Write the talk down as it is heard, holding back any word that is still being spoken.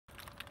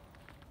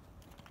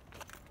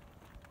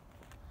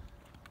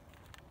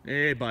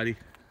Hey, buddy.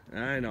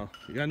 I know.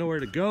 You gotta know where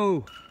to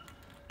go.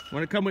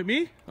 Want to come with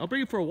me? I'll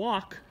bring you for a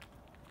walk.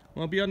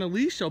 Want to be on a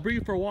leash? I'll bring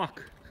you for a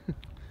walk.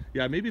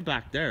 Yeah, maybe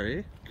back there, eh?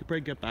 You could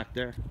probably get back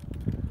there.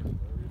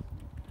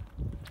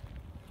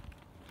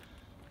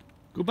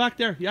 Go back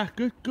there. Yeah,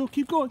 good. Go.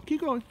 Keep going.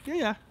 Keep going.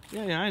 Yeah.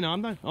 I know.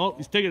 I'm not. Oh,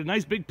 he's taking a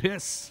nice big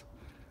piss.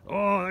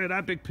 Oh, look at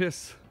that big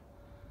piss.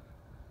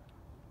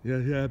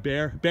 Yeah.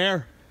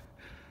 Bear.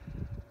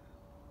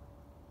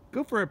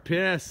 Go for a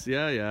piss.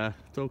 Yeah.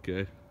 It's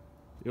okay.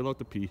 You're allowed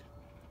to pee.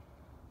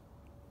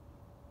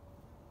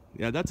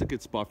 Yeah, that's a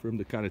good spot for him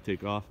to kind of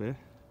take off, eh?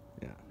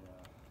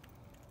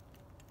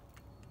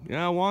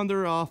 Yeah,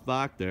 wander off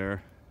back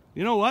there.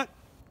 You know what?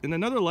 In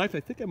another life, I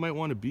think I might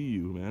want to be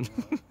you, man.